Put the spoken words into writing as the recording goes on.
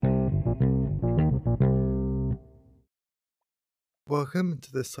Welcome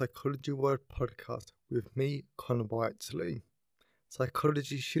to the Psychology World podcast with me, Connor Whiteley,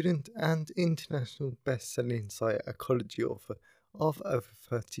 psychology student and international best-selling psychology author of over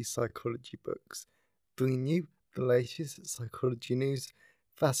 30 psychology books, bringing you the latest psychology news,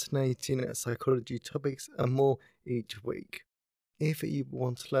 fascinating psychology topics and more each week. If you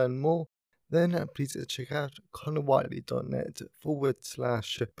want to learn more, then please check out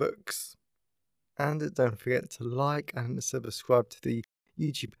connorwhiteley.net/books. And don't forget to like and subscribe to the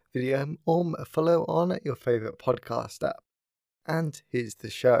YouTube video or follow on your favourite podcast app. And here's the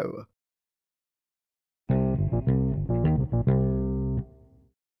show.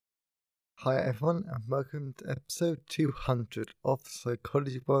 Hi everyone and welcome to episode 200 of the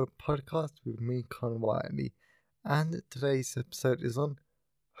Psychology World podcast with me, Connor Whiteley. And today's episode is on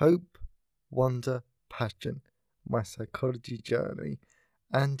Hope, Wonder, Passion, my psychology journey.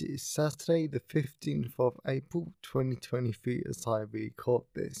 And it's Saturday the 15th of April 2023 as I record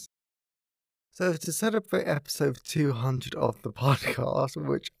this. So to celebrate episode 200 of the podcast,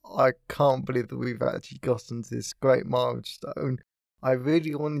 which I can't believe that we've actually gotten to this great milestone, I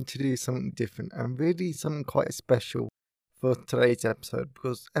really wanted to do something different and really something quite special for today's episode,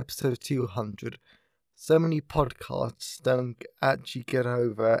 because episode 200, so many podcasts don't actually get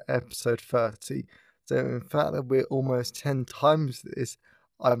over episode 30. So in fact that we're almost 10 times this,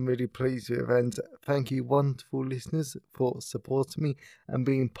 I'm really pleased with, and thank you wonderful listeners for supporting me and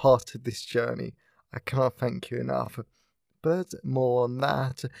being part of this journey. I cannot thank you enough. But more on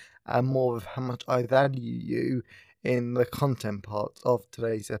that and more of how much I value you in the content part of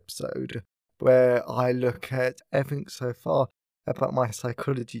today's episode, where I look at everything so far about my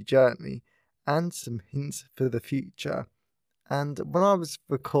psychology journey and some hints for the future. And when I was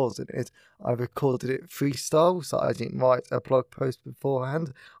recording it, I recorded it freestyle, so I didn't write a blog post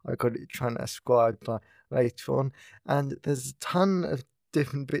beforehand. I got it transcribed later on. And there's a ton of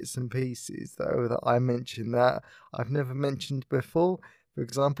different bits and pieces, though, that I mentioned that I've never mentioned before. For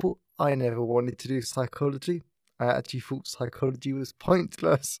example, I never wanted to do psychology. I actually thought psychology was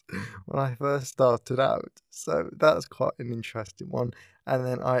pointless when I first started out. So that's quite an interesting one. And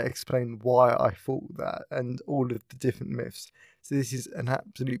then I explained why I thought that and all of the different myths. So this is an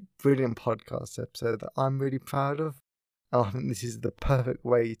absolute brilliant podcast episode that I'm really proud of. And I think this is the perfect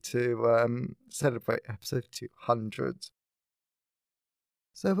way to celebrate episode 200.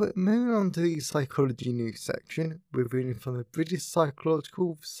 So we're moving on to the psychology news section. We're reading from the British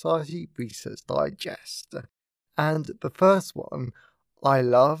Psychological Society Research Digest. And the first one I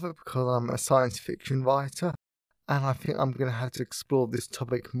love because I'm a science fiction writer, and I think I'm going to have to explore this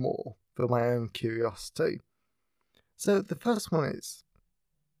topic more for my own curiosity. So the first one is: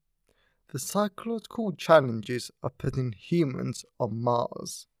 the psychological challenges of putting humans on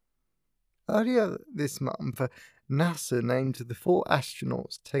Mars. Earlier this month, NASA named the 4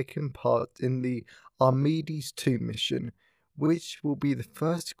 astronauts taking part in the Archimedes 2 mission, which will be the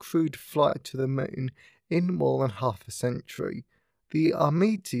first crewed flight to the moon in more than half a century. The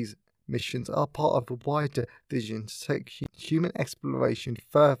Archimedes missions are part of a wider vision to take human exploration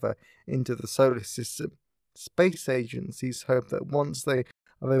further into the solar system. Space agencies hope that once they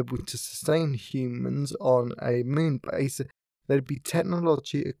are able to sustain humans on a moon base, they'll be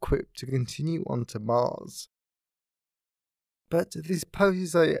technologically equipped to continue on to Mars. But this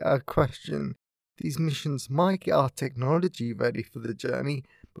poses a question. These missions might get our technology ready for the journey,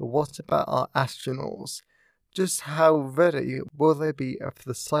 but what about our astronauts? Just how ready will they be for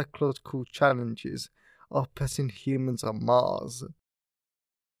the psychological challenges of putting humans on Mars?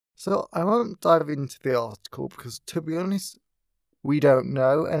 So I won't dive into the article because, to be honest, we don't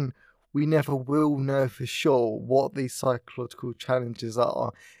know, and we never will know for sure what these psychological challenges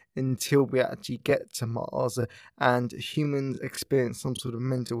are until we actually get to Mars and humans experience some sort of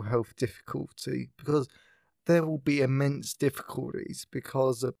mental health difficulty, because there will be immense difficulties,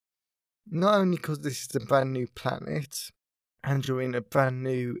 because not only because this is a brand new planet and you're in a brand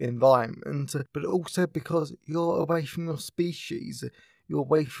new environment, but also because you're away from your species, you're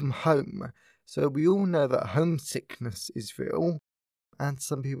away from home. So we all know that homesickness is real, and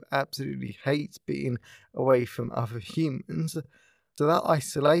some people absolutely hate being away from other humans. So that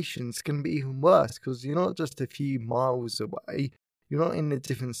isolation is going to be even worse, because you're not just a few miles away, you're not in a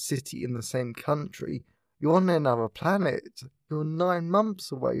different city in the same country, you're on another planet. You're 9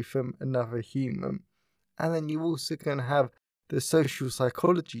 months away from another human. And then you're also going to have the social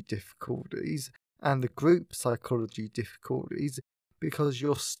psychology difficulties and the group psychology difficulties, because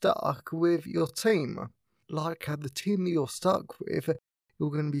you're stuck with your team. Like the team that you're stuck with, you're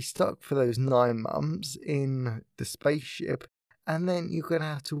going to be stuck for those 9 months in the spaceship, and then you're going to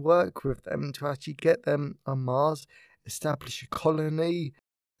have to work with them to actually get them on Mars establish a colony?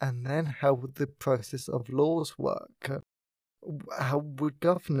 And then how would the process of laws work? How would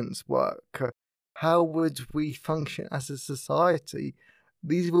governance work? How would we function as a society?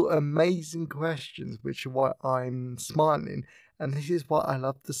 These were amazing questions, which is why I'm smiling, and this is why I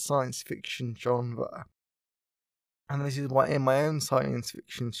love the science fiction genre. And this is why in my own science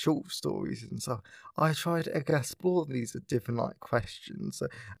fiction short stories and stuff, I try to explore these different questions.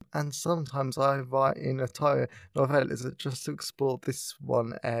 And sometimes I write in entire novellas just to explore this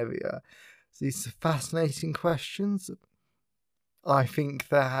one area. These fascinating questions. I think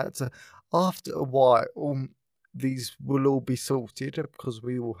that after a while, these will all be sorted because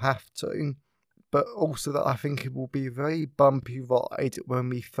we will have to. But also that I think it will be a very bumpy ride when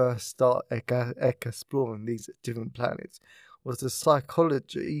we first start exploring these different planets. Was the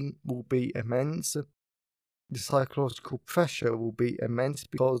psychology will be immense. The psychological pressure will be immense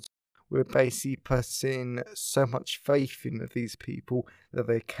because we're basically putting so much faith in these people that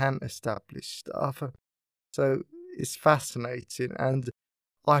they can establish stuff. So it's fascinating, and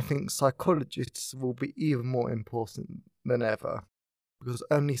I think psychologists will be even more important than ever, because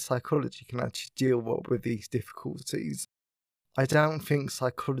only psychology can actually deal well with these difficulties. I don't think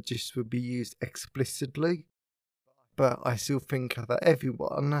psychologists would be used explicitly, but I still think that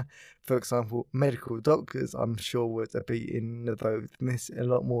everyone, for example, medical doctors, I'm sure would be involved in this a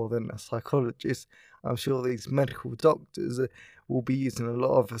lot more than a psychologist. I'm sure these medical doctors will be using a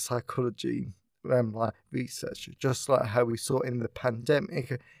lot of psychology research, just like how we saw in the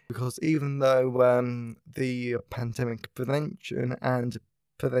pandemic, because even though the pandemic prevention and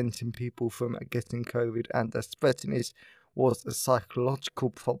preventing people from getting COVID and spreading it was a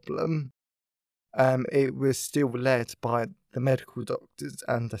psychological problem, it was still led by the medical doctors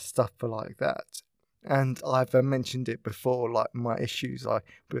and the stuff like that. And I've mentioned it before, like my issues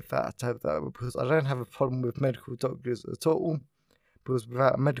with that, though, because I don't have a problem with medical doctors at all. Because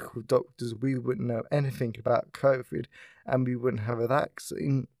without medical doctors, we wouldn't know anything about COVID and we wouldn't have a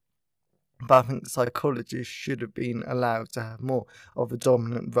vaccine. But I think psychologists should have been allowed to have more of a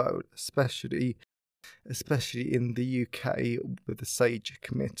dominant role, especially in the UK with the SAGE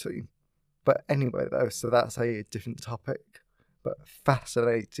committee. But anyway, though, so that's a different topic, but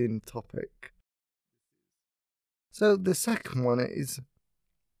fascinating topic. So the second one is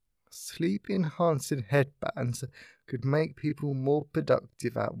sleep enhancing headbands could make people more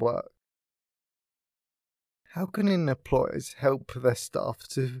productive at work. How can employers help their staff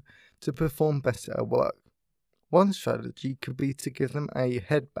to perform better at work? One strategy could be to give them a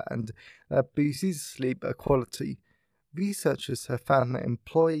headband that boosts sleep quality. Researchers have found that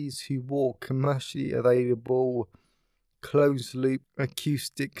employees who wore commercially available closed-loop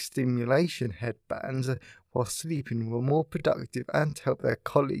acoustic stimulation headbands while sleeping were more productive and helped their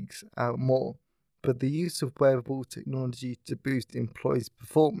colleagues out more. But the use of wearable technology to boost employees'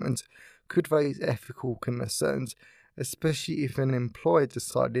 performance could raise ethical concerns, especially if an employer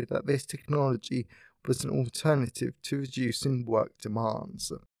decided that this technology was an alternative to reducing work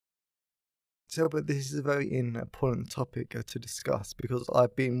demands. So, but this is a very important topic to discuss because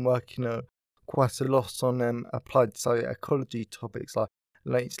I've been working quite a lot on applied psychology topics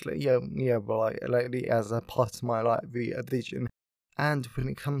lately, lately as a part of my vision. And when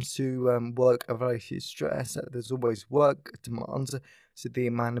it comes to work-related stress, there's always work demands, so the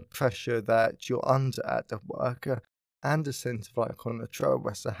amount of pressure that you're under at the work, and a sense of control,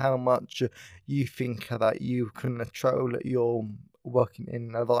 so how much you think that you can control your working in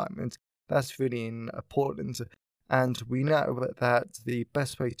an environment. That's really important. And we know that the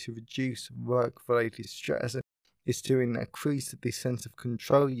best way to reduce work-related stress is to increase the sense of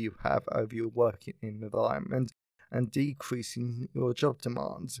control you have over your working environment and decreasing your job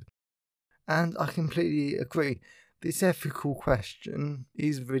demands. And I completely agree. This ethical question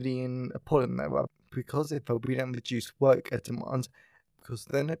is really important though, because if we don't reduce work demands, because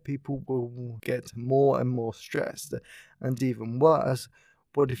then people will get more and more stressed, and even worse,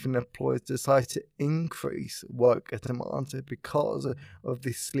 what if an employer decides to increase work demands because of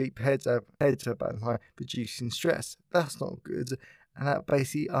this sleep heads up and reducing stress? That's not good, and that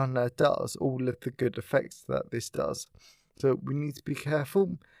basically undoes all of the good effects that this does. So we need to be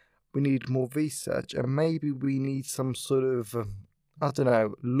careful. We need more research, and maybe we need some sort of I don't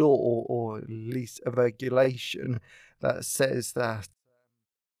know, law or at least a regulation that says that.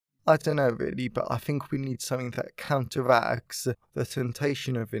 I don't know really, but I think we need something that counteracts the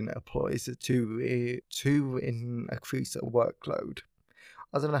temptation of employees to increase their workload.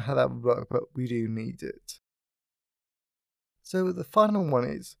 I don't know how that would work, but we do need it. So the final one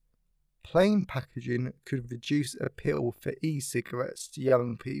is, plain packaging could reduce appeal for e-cigarettes to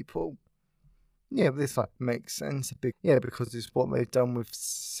young people. Yeah, this makes sense. Because it's what they've done with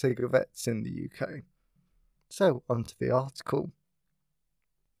cigarettes in the UK. So, onto the article.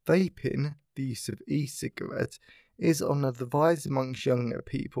 Vaping, the use of e-cigarettes, is on the rise amongst younger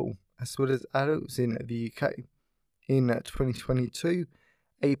people, as well as adults in the UK. In 2022,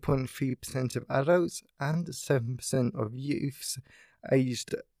 8.3% of adults and 7% of youths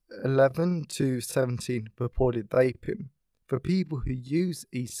aged 11 to 17 reported vaping. For people who use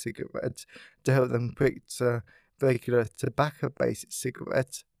e-cigarettes to help them quit regular tobacco-based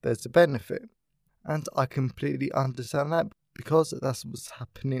cigarettes, there's a benefit. And I completely understand that because that's what's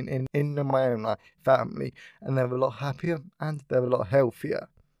happening in my own family, and they're a lot happier and they're a lot healthier.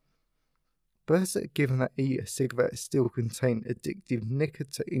 But given that e-cigarettes still contain addictive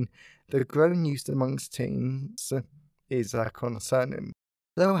nicotine, the growing use amongst teens is concerning.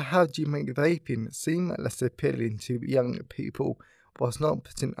 So how do you make vaping seem less appealing to younger people whilst not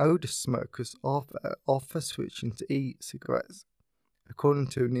putting older smokers off for switching to e-cigarettes? According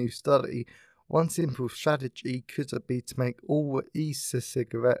to a new study, one simple strategy could be to make all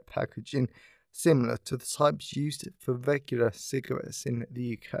e-cigarette packaging similar to the types used for regular cigarettes in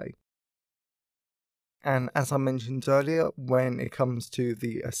the UK. And as I mentioned earlier, when it comes to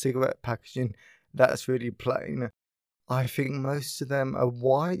the cigarette packaging, that's really plain. I think most of them are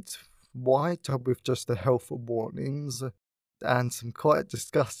white with just the health warnings and some quite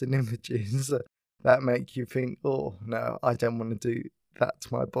disgusting images that make you think, oh no, I don't want to do that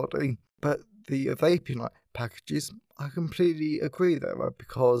to my body. But the vaping packages, I completely agree though,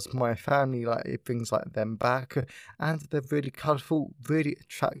 because my family things like them back, and they're really colourful, really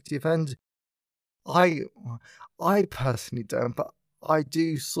attractive, and I personally don't, but I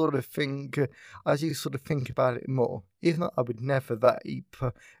do sort of think about it more. Even though I would never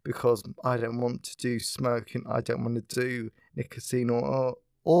vape because I don't want to do smoking, I don't want to do nicotine or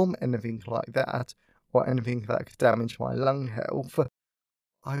anything like that, or anything that could damage my lung health.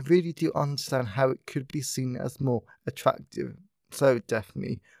 I really do understand how it could be seen as more attractive. So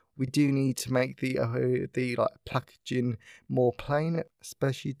definitely, we do need to make the packaging more plain,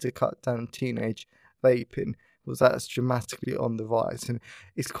 especially to cut down teenage vaping, because that's dramatically on the rise. And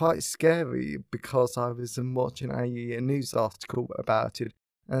it's quite scary because I was watching a news article about it,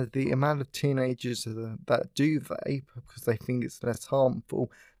 and the amount of teenagers that do vape because they think it's less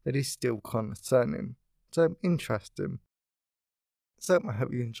harmful, that is still concerning. So interesting. So I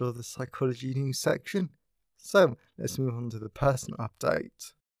hope you enjoy the psychology news section. So let's move on to the personal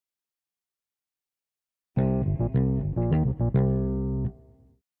update.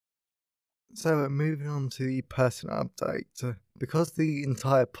 So moving on to the personal update. Because the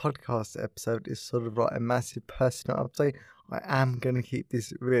entire podcast episode is sort of like a massive personal update, I am going to keep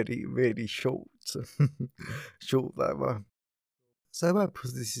this really, really short. Short though. So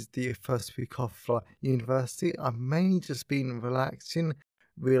because this is the first week off university, I've mainly just been relaxing,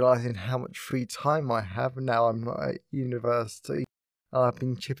 realising how much free time I have now I'm not at university. I've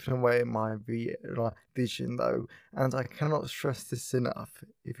been chipping away at my vision though, and I cannot stress this enough.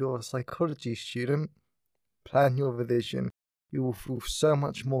 If you're a psychology student, plan your revision. You will feel so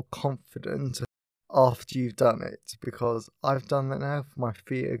much more confident after you've done it, because I've done that now for my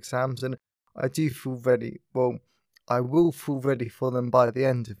 3 exams, and I do feel ready. Well, I will feel ready for them by the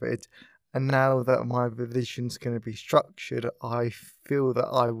end of it, and now that my revision's going to be structured, I feel that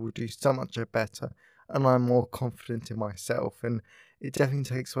I will do so much better, and I'm more confident in myself, and it definitely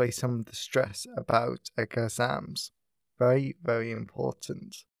takes away some of the stress about exams. Very, very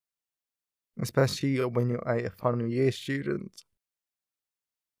important. Especially when you're a final year student.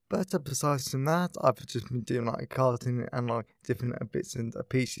 But besides from that, I've just been doing gardening and different bits and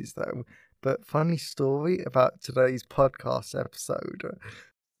pieces though. But funny story about today's podcast episode.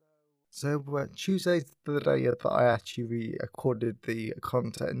 So Tuesday's the day that I actually recorded the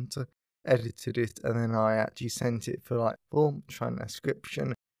content, edited it, and then I actually sent it for full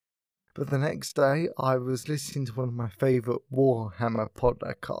transcription. But the next day, I was listening to one of my favourite Warhammer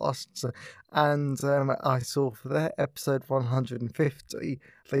podcasts, and I saw for their episode 150,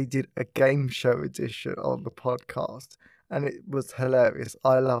 they did a game show edition of the podcast, and it was hilarious.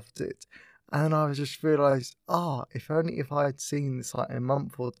 I loved it. And I just realised, if I had seen this a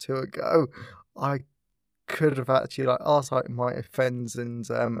month or 2 ago, I could have actually asked my friends and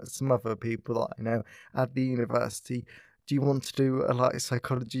some other people that I know at the university, do you want to do a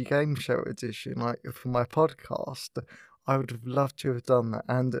psychology game show edition for my podcast? I would have loved to have done that,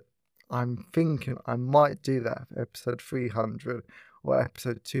 and I'm thinking I might do that for episode 300 or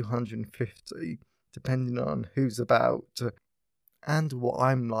episode 250, depending on who's about and what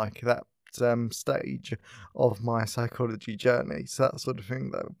I'm like at that stage of my psychology journey. So that sort of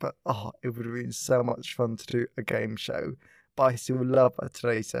thing though. But it would have been so much fun to do a game show. But I still love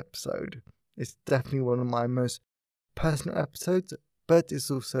today's episode. It's definitely one of my most personal episodes, but it's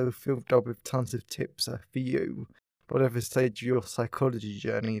also filled up with tons of tips for you, whatever stage of your psychology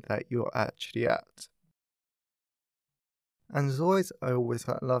journey that you're actually at. And as always, I always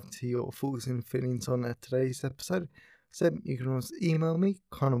love to hear your thoughts and feelings on today's episode. So you can always email me,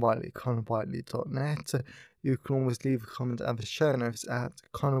 connorwhiteley@connorwhiteley.net. You can always leave a comment at the show notes at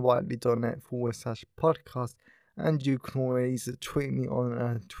connorwhiteley.net/podcast. And you can always tweet me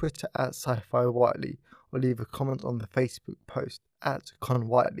on Twitter at sci-fi whiteley, or leave a comment on the Facebook post at Connor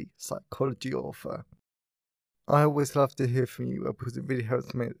Whiteley, psychology author. I always love to hear from you because it really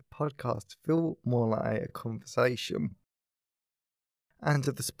helps make the podcast feel more like a conversation. And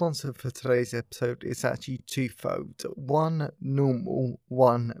the sponsor for today's episode is actually twofold. One normal,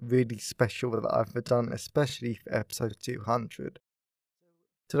 one really special that I've done especially for episode 200.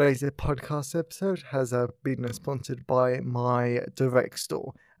 Today's podcast episode has been sponsored by my direct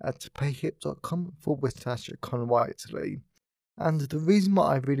store at payhip.com/Connor Whiteley. And the reason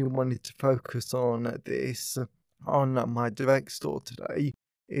why I really wanted to focus on this, on my direct store today,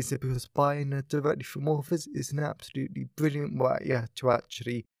 is because buying directly from authors is an absolutely brilliant way to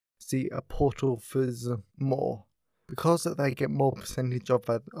actually see authors more. Because they get more percentage of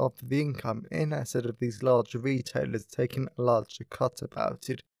the income instead of these larger retailers taking a larger cut about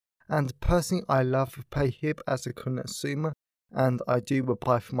it. And personally, I love PayHip as a consumer, and I do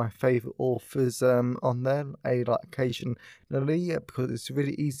buy for my favourite authors on there occasionally because it's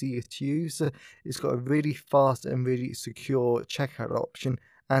really easy to use. It's got a really fast and really secure checkout option,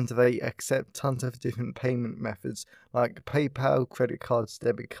 and they accept tons of different payment methods like PayPal, credit cards,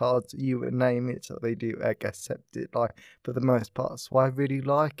 debit cards, you name it. They do accept it for the most part. So I really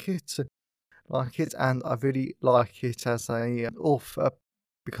like it, and I really like it as an author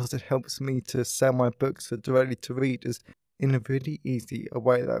because it helps me to sell my books directly to readers in a really easy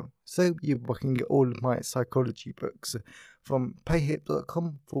way though. So you can get all of my psychology books from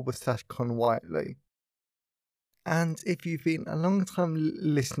payhip.com/Connor Whiteley. And if you've been a long time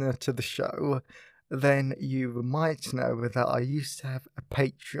listener to the show, then you might know that I used to have a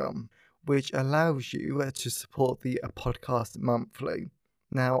Patreon, which allows you to support the podcast monthly.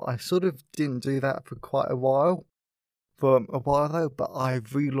 Now, I sort of didn't do that for quite a while, though, but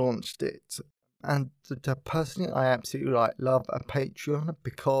I've relaunched it. And personally, I absolutely love a Patreon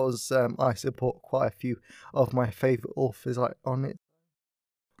because I support quite a few of my favourite authors on it.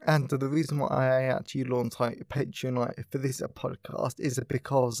 And the reason why I actually launched Patreon for this podcast is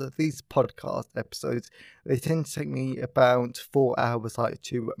because these podcast episodes, they tend to take me about 4 hours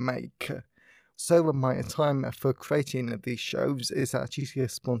to make. So my time for creating these shows is actually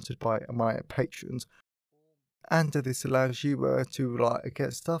sponsored by my patrons. And this allows you to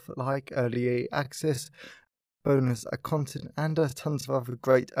get stuff like early access, bonus content, and tons of other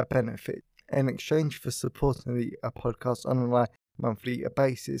great benefits in exchange for supporting the podcast on a monthly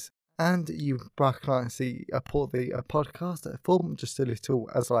basis. And you can support the podcast for just a little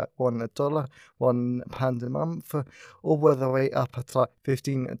as $1, £1 a month, all the way up at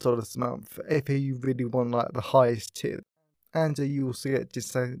 $15 a month if you really want the highest tier. And you also get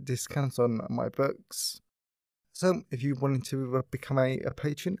discounts on my books. So if you wanted to become a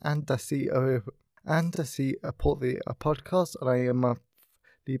patron and support the podcast on a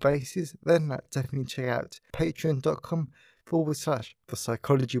monthly basis, then definitely check out patreon.com/The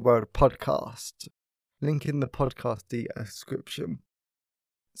Psychology World Podcast. Link in the podcast description.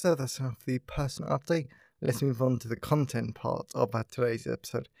 So that's enough of the personal update. Let's move on to the content part of today's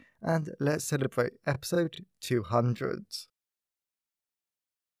episode, and let's celebrate episode 200.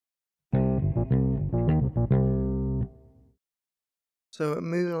 So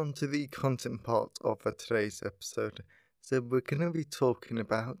moving on to the content part of today's episode. So we're going to be talking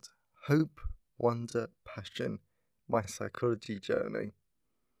about hope, wonder, passion, my psychology journey.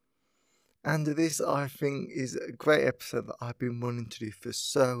 And this, I think, is a great episode that I've been wanting to do for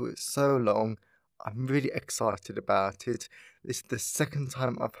so long. I'm really excited about it. This is the second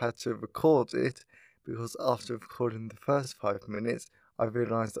time I've had to record it, because after recording the first 5 minutes, I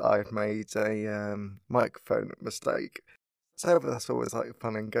realised I've made a microphone mistake. So that's always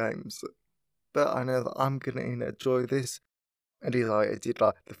fun and games. But I know that I'm going to enjoy this. And as I did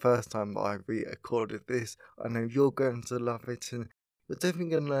the first time that I re-recorded this, I know you're going to love it, and you're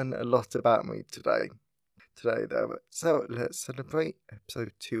definitely going to learn a lot about me today though. So let's celebrate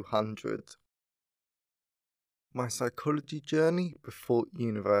episode 200. My psychology journey before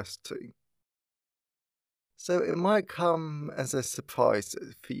university. So it might come as a surprise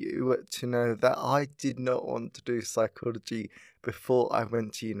for you to know that I did not want to do psychology before I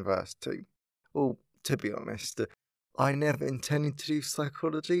went to university. Well, to be honest, I never intended to do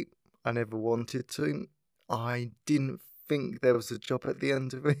psychology. I never wanted to. I didn't think there was a job at the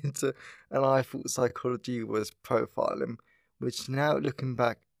end of it, and I thought psychology was profiling, which now looking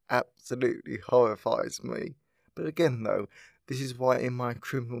back absolutely horrifies me. But again, though, this is why in my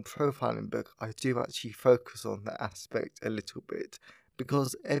criminal profiling book I do actually focus on that aspect a little bit,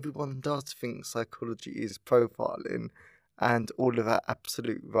 because everyone does think psychology is profiling and all of that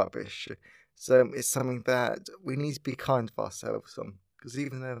absolute rubbish. So it's something that we need to be kind of ourselves on, because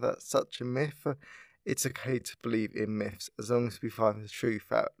even though that's such a myth, it's okay to believe in myths as long as we find the truth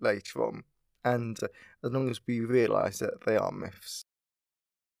out later on, and as long as we realise that they are myths.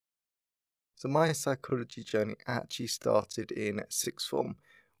 So my psychology journey actually started in sixth form,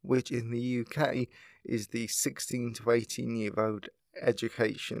 which in the UK is the 16 to 18-year-old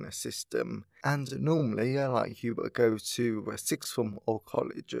education system. And normally, like you would go to a sixth form or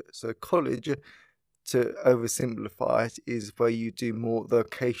college. So college, to oversimplify it, is where you do more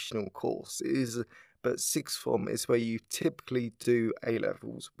vocational courses. But sixth form is where you typically do A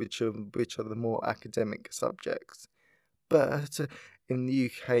levels, which are the more academic subjects. But in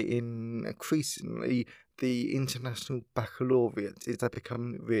the UK, increasingly, the International Baccalaureate is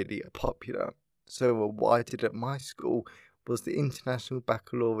becoming really popular. So what I did at my school was the International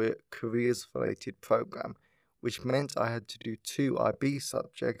Baccalaureate Careers Related Programme, which meant I had to do 2 IB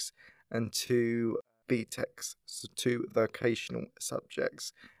subjects and 2 BTECs, so 2 vocational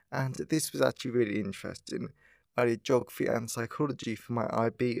subjects. And this was actually really interesting. I did geography and psychology for my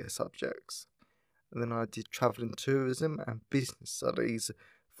IB subjects. And then I did travel and tourism and business studies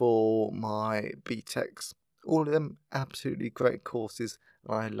for my BTECs. All of them absolutely great courses,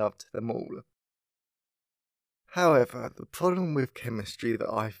 and I loved them all. However, the problem with chemistry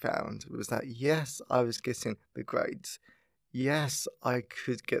that I found was that yes, I was getting the grades. Yes, I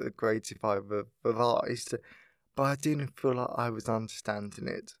could get the grades if I revised, but I didn't feel like I was understanding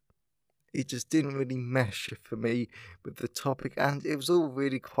it. It just didn't really mesh for me with the topic, and it was all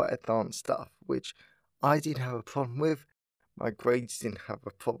really quite advanced stuff, which I didn't have a problem with. My grades didn't have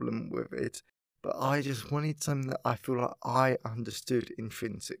a problem with it, but I just wanted something that I feel like I understood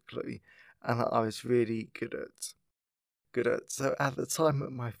intrinsically and that I was really good at. So at the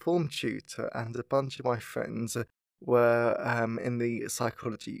time, my form tutor and a bunch of my friends were in the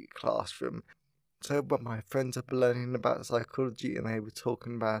psychology classroom. So when my friends were learning about psychology and they were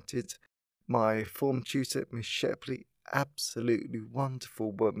talking about it, my form tutor, Miss Shepley, absolutely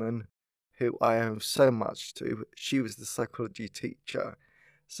wonderful woman who I owe so much to, she was the psychology teacher.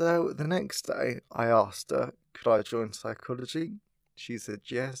 So the next day I asked her, could I join psychology? She said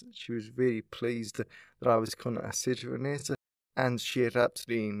yes. She was really pleased that I was considering it, and she had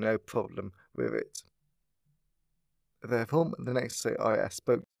absolutely no problem with it. Therefore, the next day I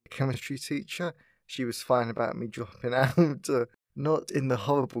spoke to the chemistry teacher. She was fine about me dropping out, not in the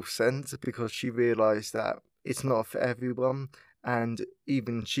horrible sense, because she realised that it's not for everyone, and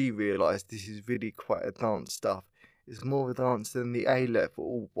even she realised this is really quite advanced stuff. It's more advanced than the A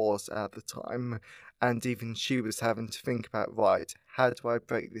level was at the time, and even she was having to think about, right, how do I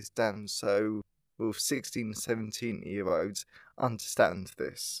break this down so 16, 17-year-olds understand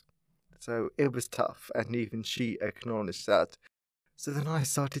this? So it was tough, and even she acknowledged that. So then I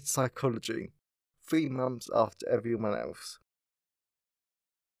started psychology, 3 months after everyone else.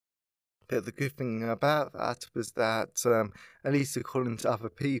 But the good thing about that was that, at least according to other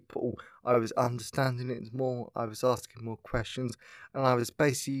people, I was understanding it more, I was asking more questions, and I was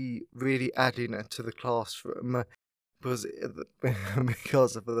basically really adding it to the classroom. Because,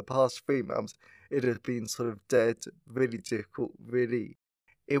 because for the past 3 months, it had been sort of dead, really difficult, really.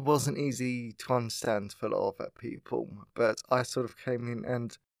 It wasn't easy to understand for a lot of people, but I sort of came in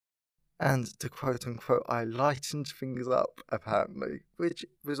and to quote unquote, I lightened things up apparently, which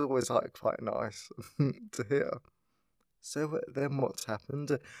was always like quite nice to hear. So then what's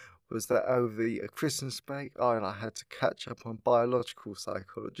happened was that over the Christmas break, I had to catch up on biological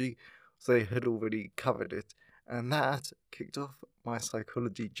psychology, so they had already covered it, and that kicked off my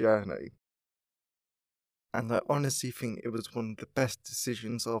psychology journey. And I honestly think it was one of the best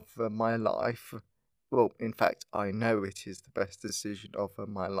decisions of my life. Well, in fact, I know it is the best decision of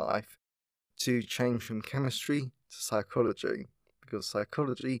my life to change from chemistry to psychology, because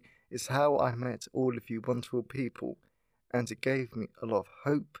psychology is how I met all of you wonderful people, and it gave me a lot of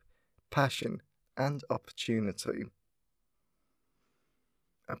hope, passion, and opportunity.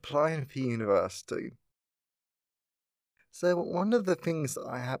 Applying for university. So, one of the things that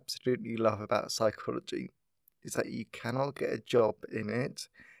I absolutely love about psychology is that you cannot get a job in it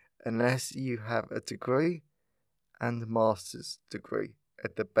unless you have a degree and a master's degree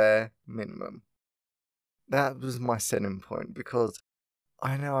at the bare minimum. That was my selling point, because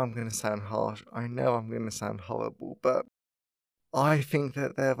I know I'm going to sound harsh, I know I'm going to sound horrible, but I think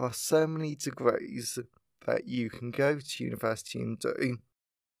that there are so many degrees that you can go to university and do.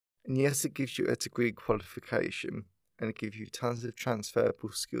 And yes, it gives you a degree qualification and it gives you tons of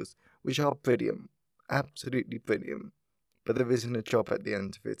transferable skills, which are brilliant, absolutely brilliant. But there isn't a job at the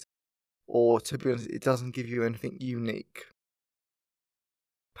end of it. Or, to be honest, it doesn't give you anything unique.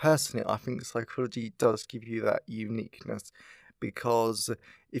 Personally, I think psychology does give you that uniqueness, because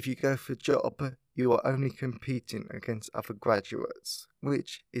if you go for a job, you are only competing against other graduates,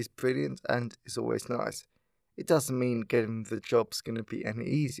 which is brilliant and is always nice. It doesn't mean getting the job's going to be any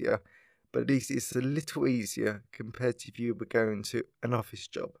easier, but at least it's a little easier compared to if you were going to an office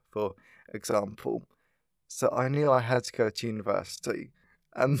job, for example. So I knew I had to go to university,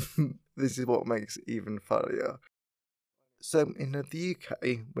 and this is what makes it even funnier. So in the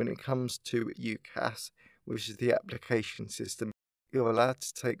UK, when it comes to UCAS, which is the application system, you're allowed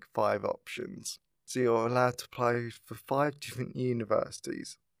to take 5 options. So you're allowed to apply for 5 different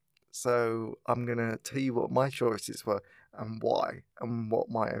universities. So I'm going to tell you what my choices were and why, and what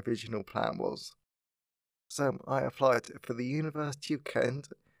my original plan was. So I applied for the University of Kent,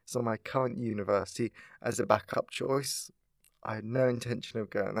 so my current university, as a backup choice. I had no intention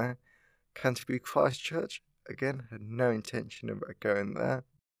of going there. Canterbury Christchurch, again, had no intention of going there,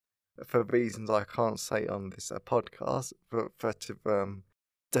 for reasons I can't say on this podcast, for threat of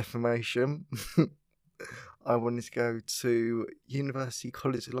defamation. I wanted to go to University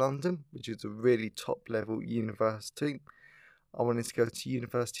College London, which is a really top level university. I wanted to go to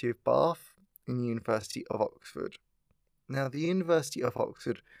University of Bath and University of Oxford. Now, the University of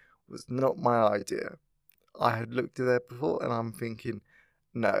Oxford was not my idea. I had looked at it before and I'm thinking,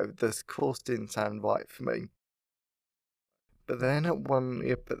 no, this course didn't sound right for me. But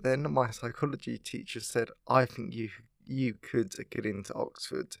then my psychology teacher said, I think you could get into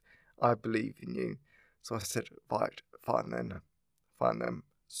Oxford. I believe in you. So I said, right, fine then.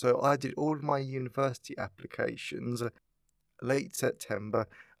 So I did all of my university applications late September,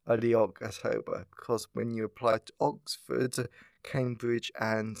 early October, because when you apply to Oxford, Cambridge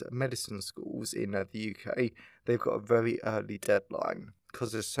and medicine schools in the UK, they've got a very early deadline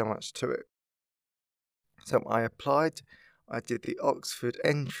because there's so much to it. So I applied, I did the Oxford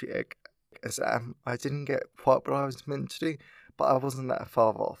entry exam. I didn't get quite what I was meant to do, but I wasn't that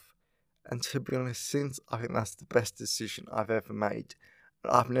far off. And to be honest, since I think that's the best decision I've ever made.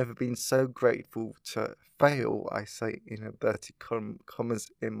 I've never been so grateful to fail, I say in inverted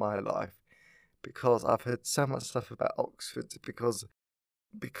commas, in my life, because I've heard so much stuff about Oxford, because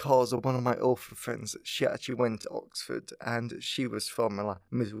one of my awful friends, she actually went to Oxford, and she was from a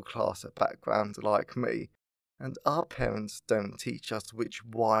middle class background like me. And our parents don't teach us which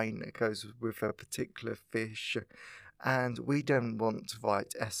wine goes with a particular fish, and we don't want to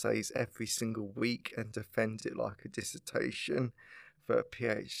write essays every single week and defend it like a dissertation for a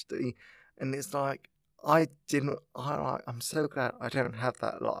PhD. And it's like, I'm so glad I don't have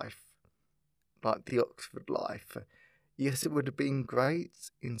that life, like the Oxford life. Yes, it would have been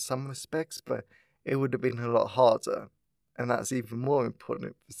great in some respects, but it would have been a lot harder. And that's even more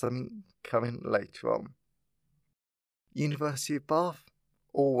important for something coming later on. University of Bath,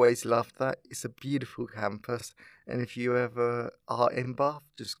 always loved that. It's a beautiful campus, and if you ever are in Bath,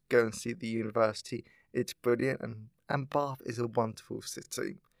 just go and see the university. It's brilliant, and Bath is a wonderful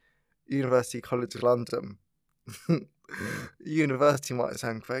city. University College London. University might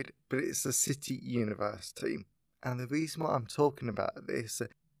sound great, but it's a city university. And the reason why I'm talking about this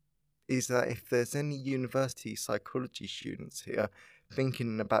is that if there's any university psychology students here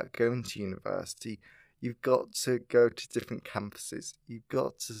thinking about going to university, you've got to go to different campuses. You've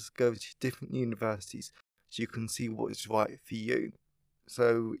got to go to different universities so you can see what is right for you.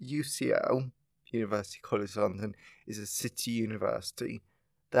 So UCL, University College London, is a city university.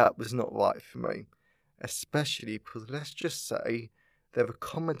 That was not right for me, especially because, let's just say, their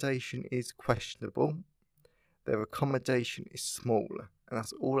accommodation is questionable. Their accommodation is small, and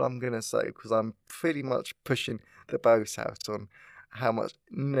that's all I'm going to say, because I'm pretty much pushing the boat out on how much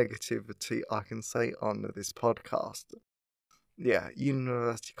negativity I can say on this podcast. Yeah,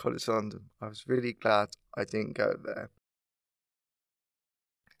 University College London. I was really glad I didn't go there.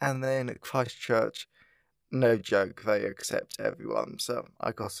 And then at Christchurch, no joke, they accept everyone. So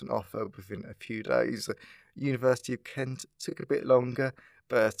I got an offer within a few days. University of Kent took a bit longer,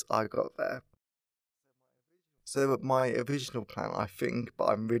 but I got there. So my original plan, I think, but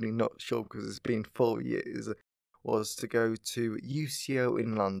I'm really not sure because it's been 4 years, was to go to UCL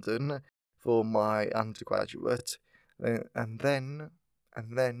in London for my undergraduate, and then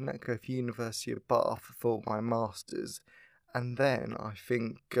go for University of Bath for my masters, and then I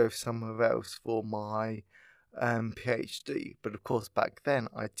think go somewhere else for my PhD. But of course, back then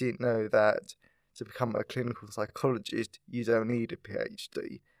I didn't know that to become a clinical psychologist you don't need a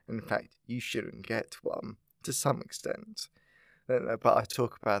PhD. In fact, you shouldn't get one to some extent. But I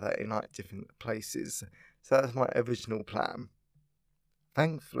talk about that in like different places. So that was my original plan.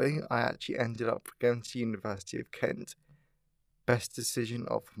 Thankfully, I actually ended up going to University of Kent. Best decision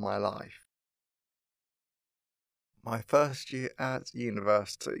of my life. My first year at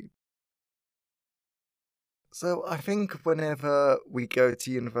university. So I think whenever we go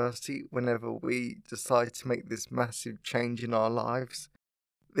to university, whenever we decide to make this massive change in our lives,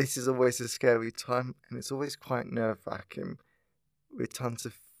 this is always a scary time, and it's always quite nerve-wracking.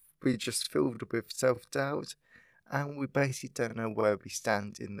 We're just filled with self-doubt, and we basically don't know where we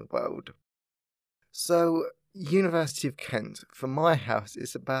stand in the world. So, University of Kent, from my house,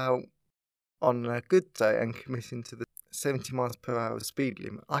 is about, on a good day and committing to the 70 miles per hour speed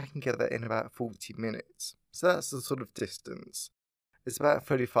limit, I can get there in about 40 minutes. So that's the sort of distance. It's about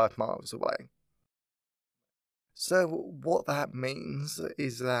 35 miles away. So what that means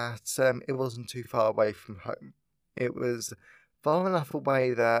is that it wasn't too far away from home. It was far enough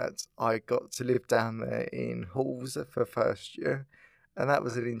away that I got to live down there in halls for first year, and that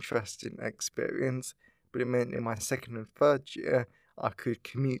was an interesting experience, but it meant in my second and third year I could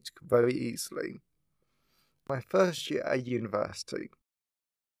commute very easily. My first year at university,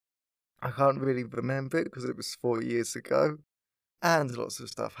 I can't really remember it because it was 4 years ago, and lots of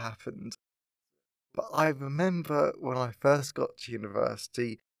stuff happened. But I remember when I first got to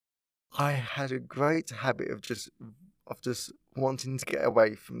university, I had a great habit of just wanting to get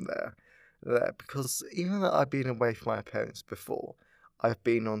away from there, because even though I've been away from my parents before, I've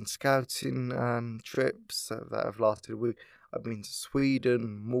been on scouting trips that have lasted a week. I've been to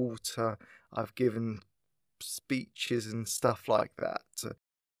Sweden, Malta. I've given speeches and stuff like that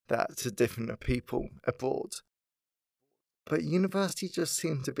to different people abroad. But university just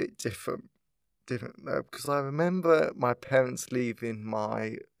seemed a bit different though, because I remember my parents leaving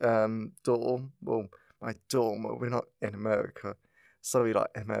my dorm. Well, my dorm. Well, we're not in America. Sorry, like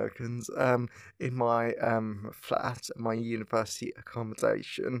Americans. In my flat, my university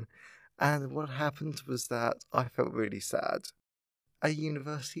accommodation, and what happened was that I felt really sad. At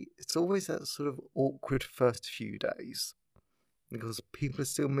university, it's always that sort of awkward first few days because people are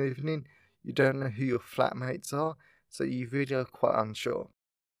still moving in. You don't know who your flatmates are, so you really are quite unsure.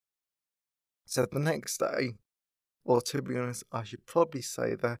 So the next day, or to be honest, I should probably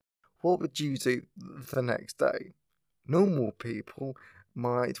say that, what would you do the next day? Normal people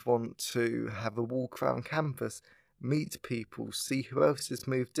might want to have a walk around campus, meet people, see who else has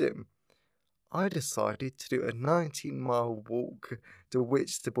moved in. I decided to do a 19-mile walk to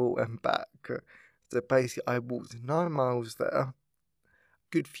Whitstable and back. So basically, I walked 9 miles there,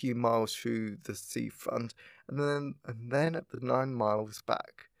 good few miles through the seafront, and then at the 9 miles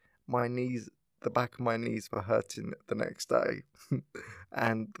back, the back of my knees were hurting the next day,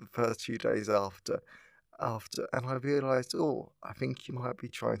 and the first few days after, and I realised, I think you might be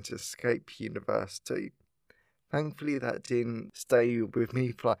trying to escape university. Thankfully, that didn't stay with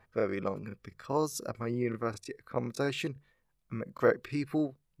me for very long, because at my university accommodation, I met great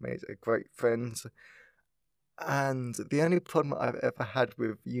people, made great friends, and the only problem I've ever had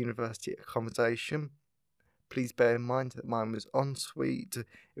with university accommodation, please bear in mind that mine was ensuite,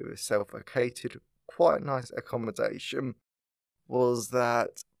 it was self-located, quite nice accommodation, was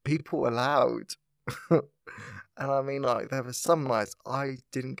that people were loud. And I mean, there were some nights I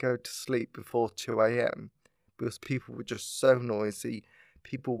didn't go to sleep before 2 a.m. because people were just so noisy.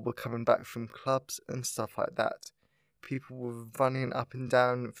 People were coming back from clubs and stuff like that. People were running up and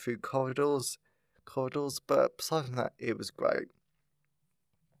down through corridors, but aside from that, it was great.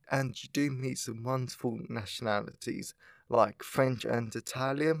 And you do meet some wonderful nationalities, like French and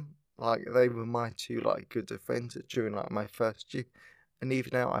Italian. They were my two, good friends during, my first year. And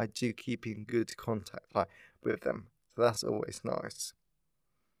even now, I do keep in good contact, with them. So that's always nice.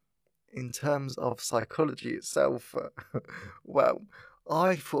 In terms of psychology itself, well,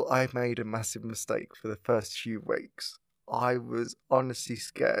 I thought I made a massive mistake for the first few weeks. I was honestly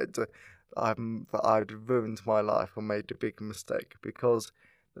scared that I'd ruined my life or made a big mistake, because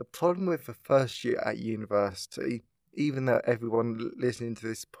the problem with the first year at university, even though everyone listening to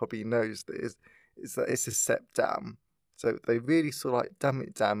this probably knows this, is that it's a step down. So they really sort of dumb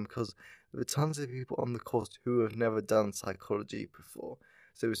it down, because there are tons of people on the course who have never done psychology before.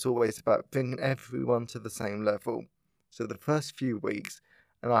 So it's always about bringing everyone to the same level. So the first few weeks,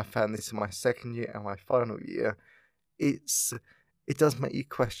 and I found this in my second year and my final year, it does make you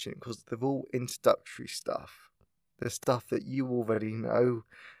question because they're all introductory stuff. The stuff that you already know,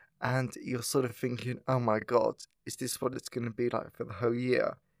 and you're sort of thinking, oh my god, is this what it's going to be like for the whole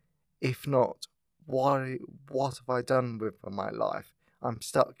year? If not, what have I done with my life? I'm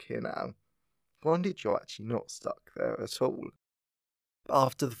stuck here now. Granted, you're actually not stuck there at all.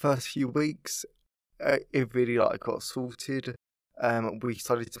 After the first few weeks, it really got sorted. We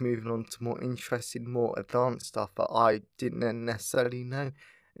started to move on to more interesting, more advanced stuff that I didn't necessarily know,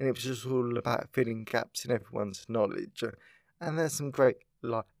 and it was just all about filling gaps in everyone's knowledge. And there's some great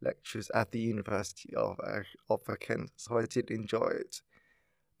lectures at the University of Kent, so I did enjoy it.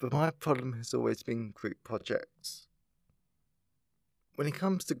 But my problem has always been group projects. When it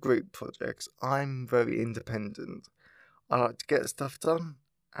comes to group projects, I'm very independent. I like to get stuff done,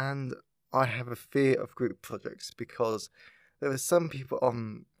 and I have a fear of group projects because there are some people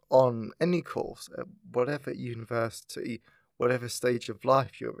on any course at whatever university, whatever stage of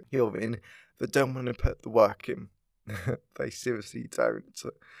life you're in, that don't want to put the work in. They seriously don't.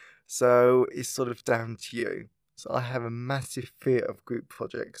 So it's sort of down to you. So I have a massive fear of group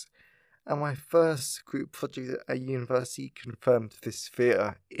projects. And my first group project at university confirmed this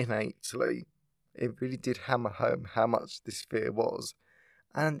fear innately. It really did hammer home how much this fear was,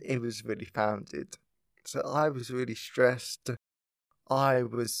 and it was really founded. So I was really stressed. I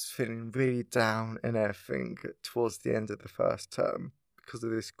was feeling really down and everything towards the end of the first term because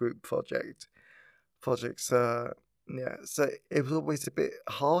of this group project. So it was always a bit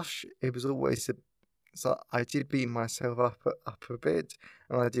harsh. It was always so I did beat myself up a bit,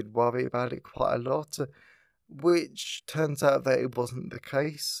 and I did worry about it quite a lot, which turns out that it wasn't the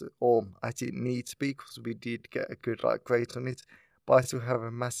case, or I didn't need to be because we did get a good grade on it, but I still have a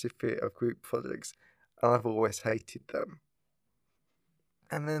massive fear of group projects, and I've always hated them.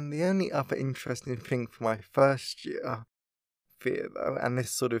 And then the only other interesting thing for my first year fear, though, and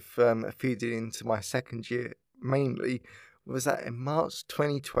this sort of feeded into my second year mainly, was that in March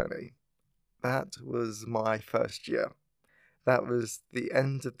 2020, that was my first year. That was the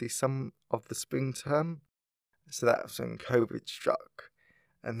end of the spring term, so that's when COVID struck,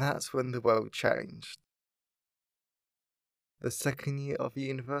 and that's when the world changed. The second year of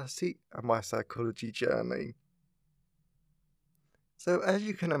university and my psychology journey. So as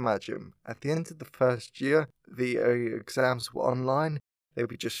you can imagine, at the end of the first year, the exams were online, they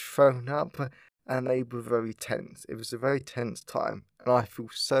were just thrown up, and they were very tense. It was a very tense time, and I feel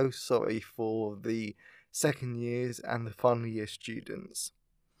so sorry for the second years and the final year students.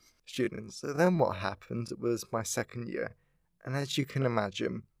 So then what happened was my second year, and as you can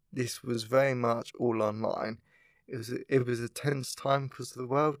imagine, this was very much all online. It was a tense time because of the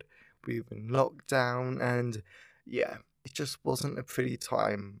world. We were in lockdown, and yeah, it just wasn't a pretty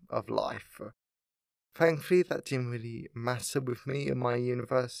time of life. Thankfully, that didn't really matter with me and my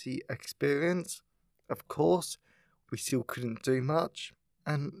university experience. Of course, we still couldn't do much.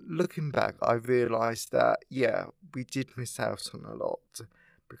 And looking back, I realised that, yeah, we did miss out on a lot.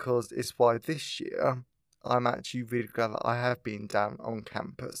 Because it's why this year, I'm actually really glad that I have been down on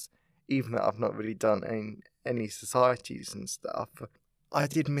campus. Even though I've not really done any societies and stuff, I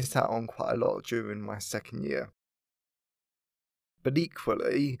did miss out on quite a lot during my second year. But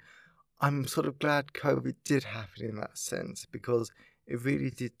equally, I'm sort of glad COVID did happen in that sense, because it really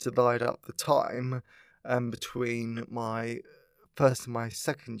did divide up the time between my first and my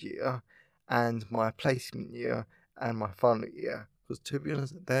second year and my placement year and my final year. Because to be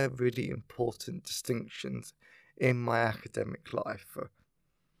honest, they're really important distinctions in my academic life.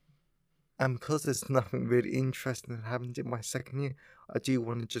 And because there's nothing really interesting that happened in my second year, I do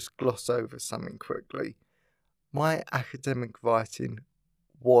want to just gloss over something quickly. My academic writing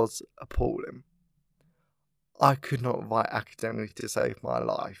was appalling. I could not write academically to save my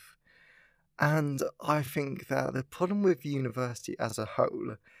life. And I think that the problem with university as a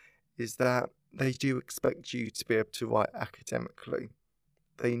whole is that they do expect you to be able to write academically.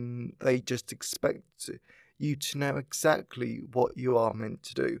 They just expect you to know exactly what you are meant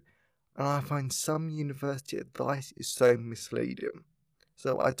to do. And I find some university advice is so misleading.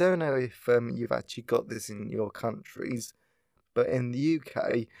 So I don't know if you've actually got this in your countries, but in the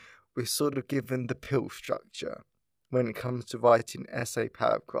UK, we're sort of given the pill structure when it comes to writing essay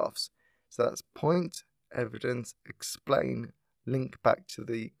paragraphs. So that's point, evidence, explain, link back to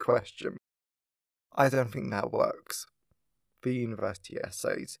the question. I don't think that works for university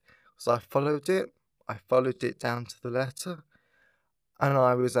essays. So I followed it down to the letter, and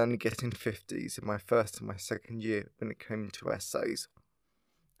I was only getting 50s in my first and my second year when it came to essays.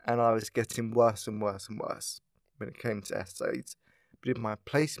 and I was getting worse and worse and worse when it came to essays. But in my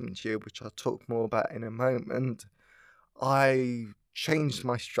placement year, which I'll talk more about in a moment, I changed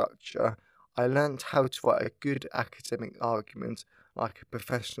my structure. I learned how to write a good academic argument, like a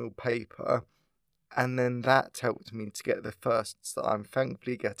professional paper, and then that helped me to get the firsts that I'm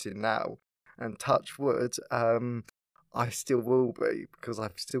thankfully getting now. And touch wood, I still will be, because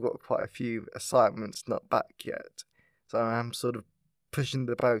I've still got quite a few assignments not back yet. So I'm sort of pushing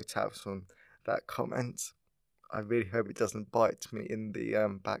the boat out on that comment. I really hope it doesn't bite me in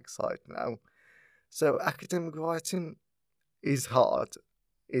the backside now. So academic writing is hard.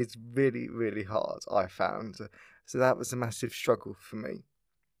 It's really, really hard, I found. So that was a massive struggle for me.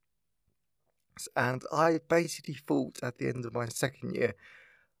 And I basically thought at the end of my second year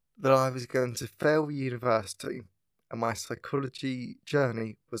that I was going to fail university and my psychology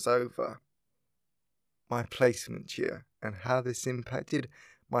journey was over. My placement year and how this impacted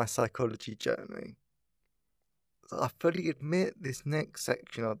my psychology journey. So I fully admit this next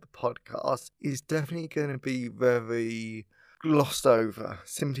section of the podcast is definitely going to be very glossed over,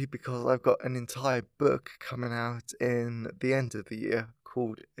 simply because I've got an entire book coming out in the end of the year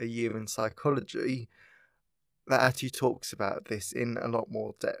called A Year in Psychology that actually talks about this in a lot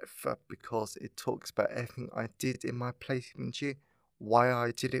more depth, because it talks about everything I did in my placement year, why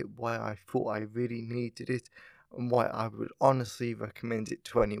I did it, why I thought I really needed it, and why I would honestly recommend it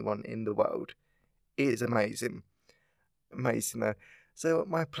to anyone in the world. It is amazing. Amazing though. So at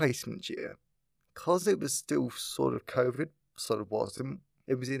my placement year, because it was still sort of COVID, sort of wasn't,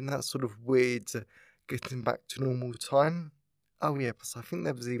 it was in that sort of weird getting back to normal time. Oh yeah, plus I think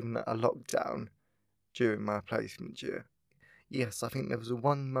there was even a lockdown during my placement year. Yes, I think there was a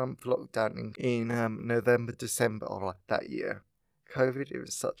 1 month lockdown in November, December of like that year. COVID, it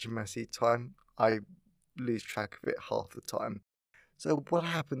was such a messy time. I lose track of it half the time. So what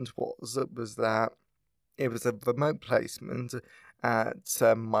happened was that it was a remote placement at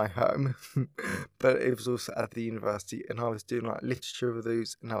my home, but it was also at the university, and I was doing like literature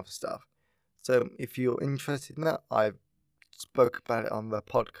reviews and other stuff. So if you're interested in that, I've spoke about it on the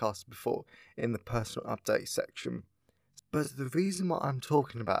podcast before in the personal update section. But the reason why I'm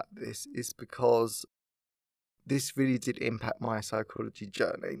talking about this is because this really did impact my psychology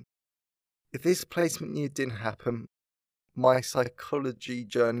journey. If this placement year didn't happen, my psychology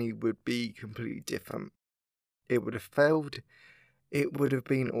journey would be completely different. It would have failed, it would have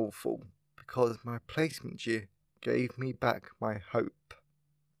been awful, because my placement year gave me back my hope,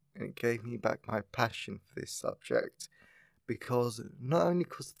 and it gave me back my passion for this subject. Because not only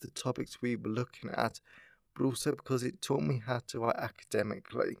because of the topics we were looking at, but also because it taught me how to write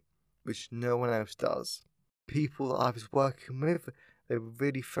academically, which no one else does. People that I was working with, they were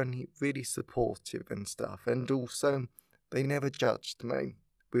really friendly, really supportive and stuff, and also they never judged me,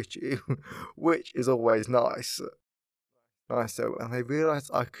 which is always nice. And they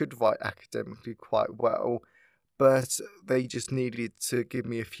realised I could write academically quite well, but they just needed to give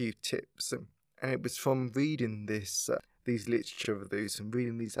me a few tips. And it was from reading these literature reviews and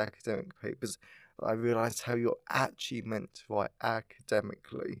reading these academic papers that I realised how you're actually meant to write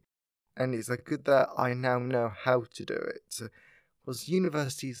academically. And it's good that I now know how to do it. Because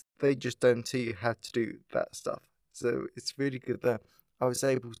universities, they just don't tell you how to do that stuff. So it's really good that I was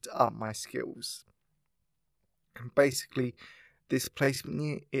able to up my skills. And basically, this placement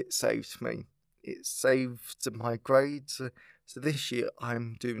year, it saved me. It saved my grades. So this year,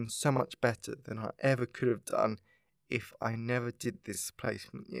 I'm doing so much better than I ever could have done if I never did this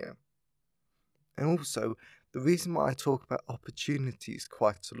placement year. And also, the reason why I talk about opportunities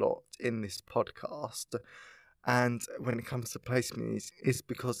quite a lot in this podcast, and when it comes to placement is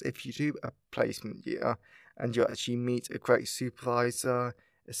because if you do a placement year and you actually meet a great supervisor,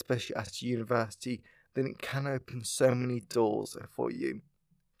 especially at university, then it can open so many doors for you.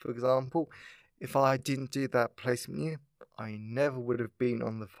 For example, if I didn't do that placement year, I never would have been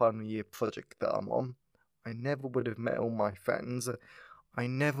on the final year project that I'm on. I never would have met all my friends. I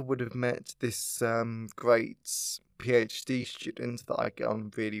never would have met this great PhD student that I get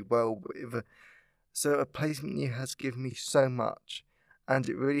on really well with. So a placement year has given me so much, and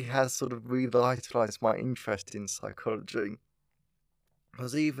it really has sort of revitalised my interest in psychology.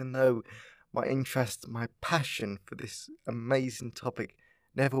 Because even though my interest, my passion for this amazing topic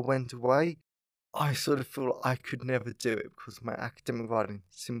never went away, I sort of feel like I could never do it because my academic writing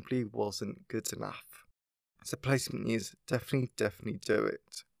simply wasn't good enough. So placement years, definitely do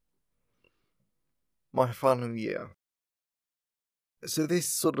it. My final year. So this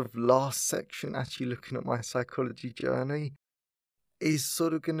sort of last section, actually looking at my psychology journey, is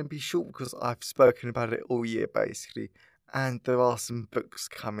sort of going to be short because I've spoken about it all year basically. And there are some books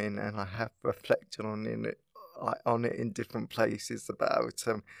coming, and I have reflected on it in different places about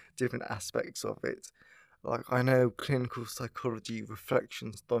different aspects of it. Like, I know Clinical Psychology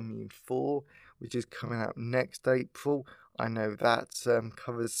Reflections Volume 4, which is coming out next April. I know that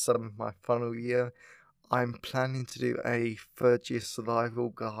covers some of my final year. I'm planning to do a third year survival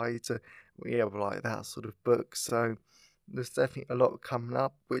guide, like that sort of book. So there's definitely a lot coming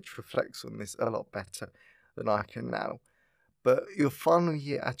up which reflects on this a lot better than I can now. But your final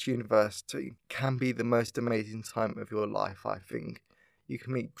year at university can be the most amazing time of your life, I think. You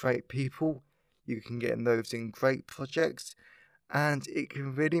can meet great people, you can get involved in great projects, and it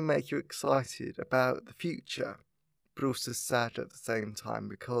can really make you excited about the future, but also sad at the same time,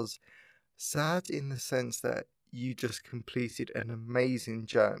 because sad in the sense that you just completed an amazing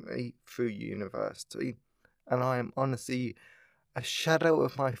journey through university, and I am honestly a shadow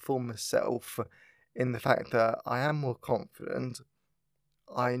of my former self in the fact that I am more confident.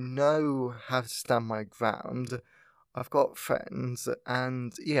 I know how to stand my ground. I've got friends,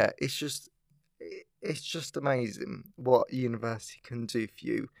 and yeah, it's just amazing what university can do for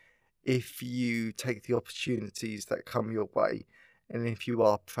you if you take the opportunities that come your way and if you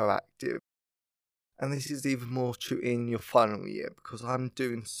are proactive. And this is even more true in your final year, because I'm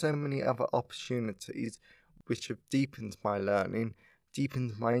doing so many other opportunities which have deepened my learning,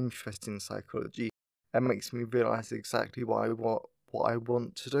 deepened my interest in psychology, and makes me realise exactly what I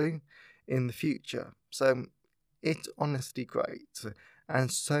want to do in the future. So it's honestly great,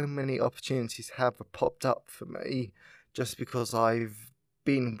 and so many opportunities have popped up for me just because I've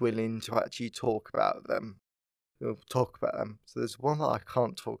been willing to actually talk about them. We'll talk about them. So there's one that I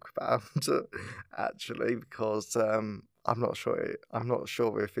can't talk about actually, because I'm not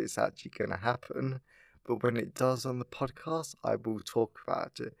sure if it's actually going to happen. But when it does on the podcast, I will talk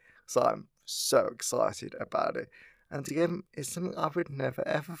about it. So I'm so excited about it. And again, it's something I would never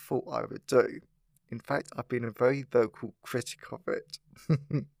ever thought I would do. In fact, I've been a very vocal critic of it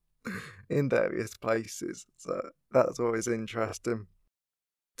in various places. So that's always interesting.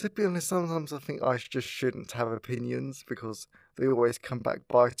 To be honest, sometimes I think I just shouldn't have opinions because they always come back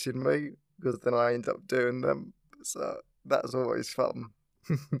biting me, because then I end up doing them. So that's always fun.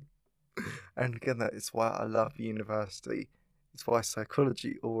 And again, that is why I love university. It's why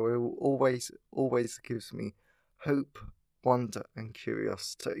psychology always gives me hope, wonder, and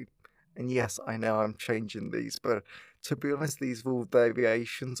curiosity. And yes, I know I'm changing these, but to be honest, these are all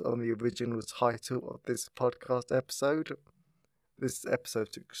variations on the original title of this podcast episode. This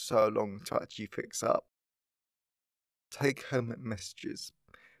episode took so long to actually fix up. Take home messages.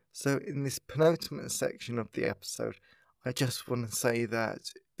 So, in this penultimate section of the episode, I just want to say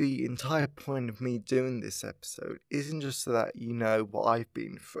that the entire point of me doing this episode isn't just so that you know what I've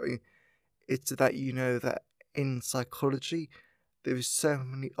been through, it's that you know that in psychology, there is so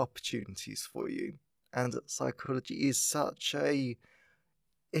many opportunities for you. And psychology is it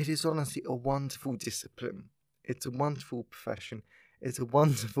is honestly a wonderful discipline. It's a wonderful profession. It's a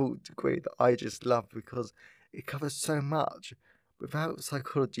wonderful degree that I just love because it covers so much. Without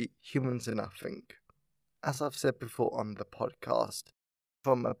psychology, humans are nothing. As I've said before on the podcast,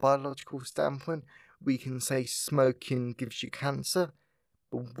 from a biological standpoint, we can say smoking gives you cancer,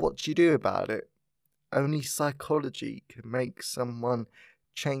 but what do you do about it? Only psychology can make someone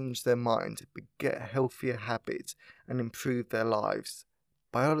change their mind, but get healthier habits and improve their lives.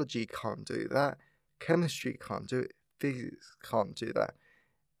 Biology can't do that. Chemistry can't do it. Physics can't do that.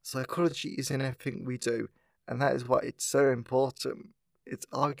 Psychology is in everything we do, and that is why it's so important. It's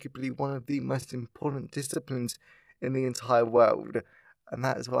arguably one of the most important disciplines in the entire world, and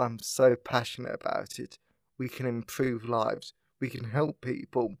that is why I'm so passionate about it. We can improve lives, we can help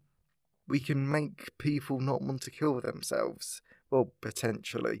people, we can make people not want to kill themselves. Well,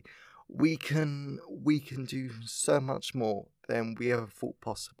 potentially. We can do so much more than we ever thought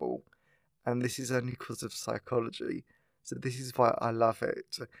possible. And this is only because of psychology. So this is why I love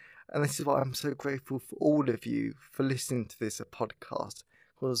it. And this is why I'm so grateful for all of you for listening to this podcast.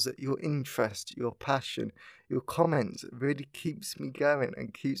 Because your interest, your passion, your comments really keeps me going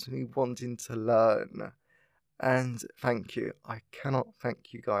and keeps me wanting to learn. And thank you. I cannot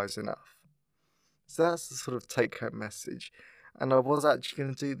thank you guys enough. So that's the sort of take home message. And I was actually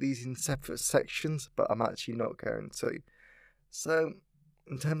going to do these in separate sections, but I'm actually not going to. So,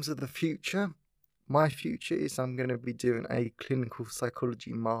 in terms of the future, my future is I'm going to be doing a clinical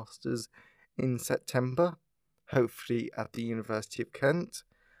psychology master's in September, hopefully at the University of Kent.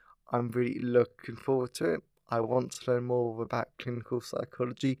 I'm really looking forward to it. I want to learn more about clinical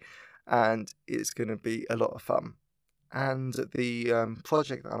psychology, and it's going to be a lot of fun. and the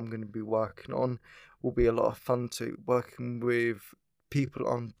project that I'm going to be working on will be a lot of fun too, working with people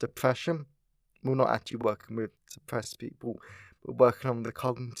on depression. Well, not actually working with depressed people, but working on the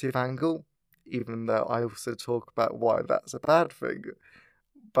cognitive angle, even though I also talk about why that's a bad thing,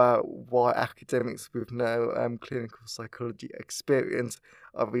 about why academics with no clinical psychology experience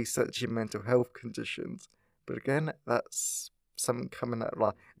are researching mental health conditions. But again, that's something coming out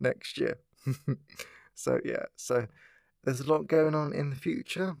like next year. So there's a lot going on in the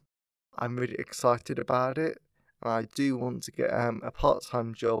future. I'm really excited about it. I do want to get a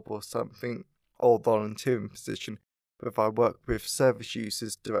part-time job or something, or volunteering position, but if I work with service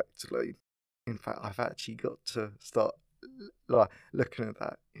users directly. In fact, I've actually got to start looking at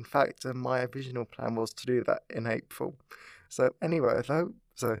that. In fact, my original plan was to do that in April. So anyway, though,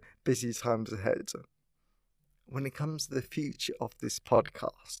 so busy times ahead. When it comes to the future of this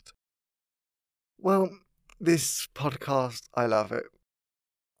podcast, well, this podcast, I love it.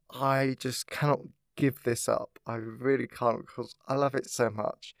 I just cannot give this up. I really can't, because I love it so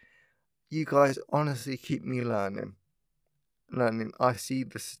much. You guys honestly keep me learning. I see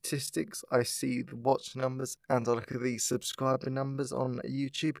the statistics, I see the watch numbers, and I look at the subscriber numbers on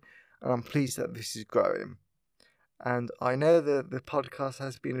YouTube, and I'm pleased that this is growing. And I know that the podcast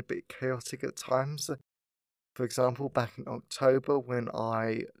has been a bit chaotic at times. For example, back in October, when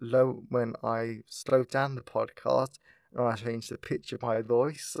I slowed down the podcast and I changed the pitch of my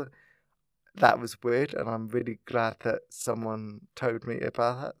voice, that was weird, and I'm really glad that someone told me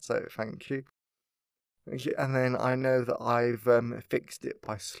about that. So thank you. And then I know that I've fixed it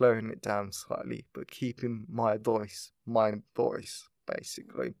by slowing it down slightly, but keeping my voice,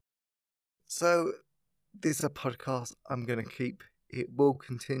 basically. So this is a podcast I'm going to keep. It will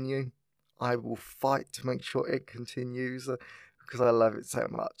continue. I will fight to make sure it continues because I love it so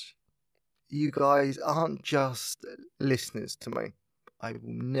much. You guys aren't just listeners to me. I will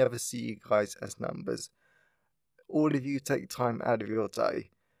never see you guys as numbers. All of you take time out of your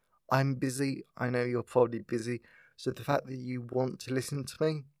day. I'm busy. I know you're probably busy. So the fact that you want to listen to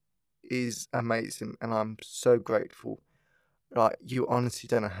me is amazing, and I'm so grateful. Like, you honestly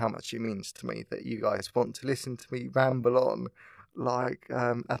don't know how much it means to me that you guys want to listen to me ramble on. Like,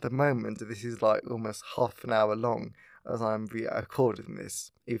 at the moment, this is like almost half an hour long as I'm recording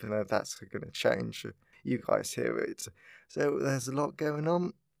this, even though that's going to change. You guys hear it. So there's a lot going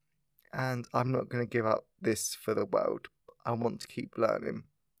on, and I'm not going to give up this for the world. I want to keep learning.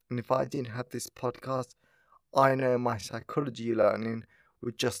 And if I didn't have this podcast, I know my psychology learning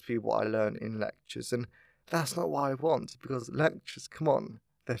would just be what I learn in lectures. And that's not what I want, because lectures, come on,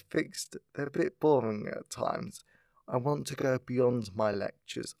 they're fixed, they're a bit boring at times. I want to go beyond my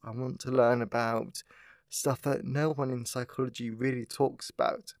lectures. I want to learn about stuff that no one in psychology really talks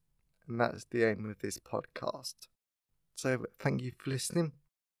about. And that's the aim of this podcast. So thank you for listening.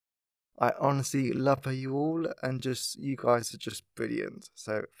 I honestly love you all, and you guys are just brilliant.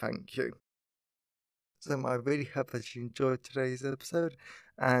 So thank you. So I really hope that you enjoyed today's episode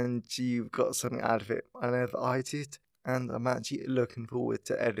and you've got something out of it. I know that I did, and I'm actually looking forward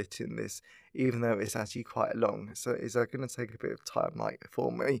to editing this, even though it's actually quite long. So it's going to take a bit of time,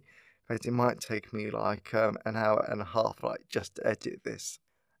 for me. But it might take me an hour and a half, just to edit this.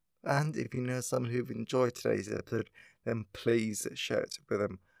 And if you know someone who've enjoyed today's episode, then please share it with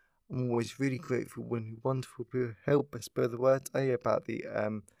them. I'm always really grateful when wonderful people help us spread the word about the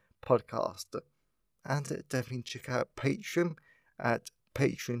podcast. And definitely check out Patreon at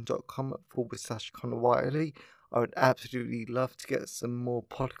patreon.com/Conor Whiteley. I would absolutely love to get some more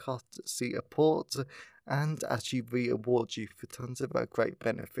podcasts at support and actually re-award you for tons of great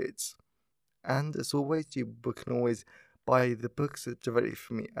benefits. And as always, you can always buy the books directly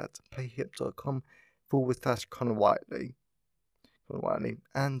from me at payhip.com/Conor Whiteley.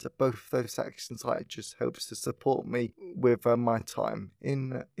 And both of those actions just helps to support me with my time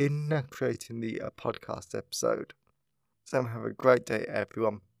in creating the podcast episode. So have a great day,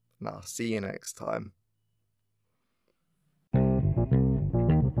 everyone, and I'll see you next time.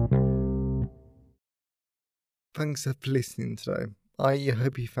 Thanks for listening today. I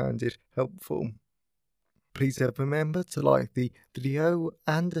hope you found it helpful. Please remember to like the video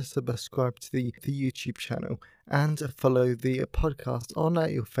and subscribe to the YouTube channel and follow the podcast on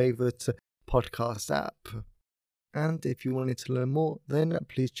your favourite podcast app. And if you wanted to learn more, then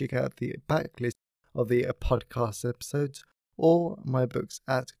please check out the backlist of the podcast episodes or my books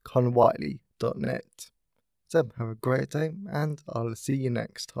at conorwhiteley.net. So have a great day, and I'll see you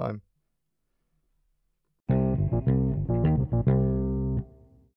next time.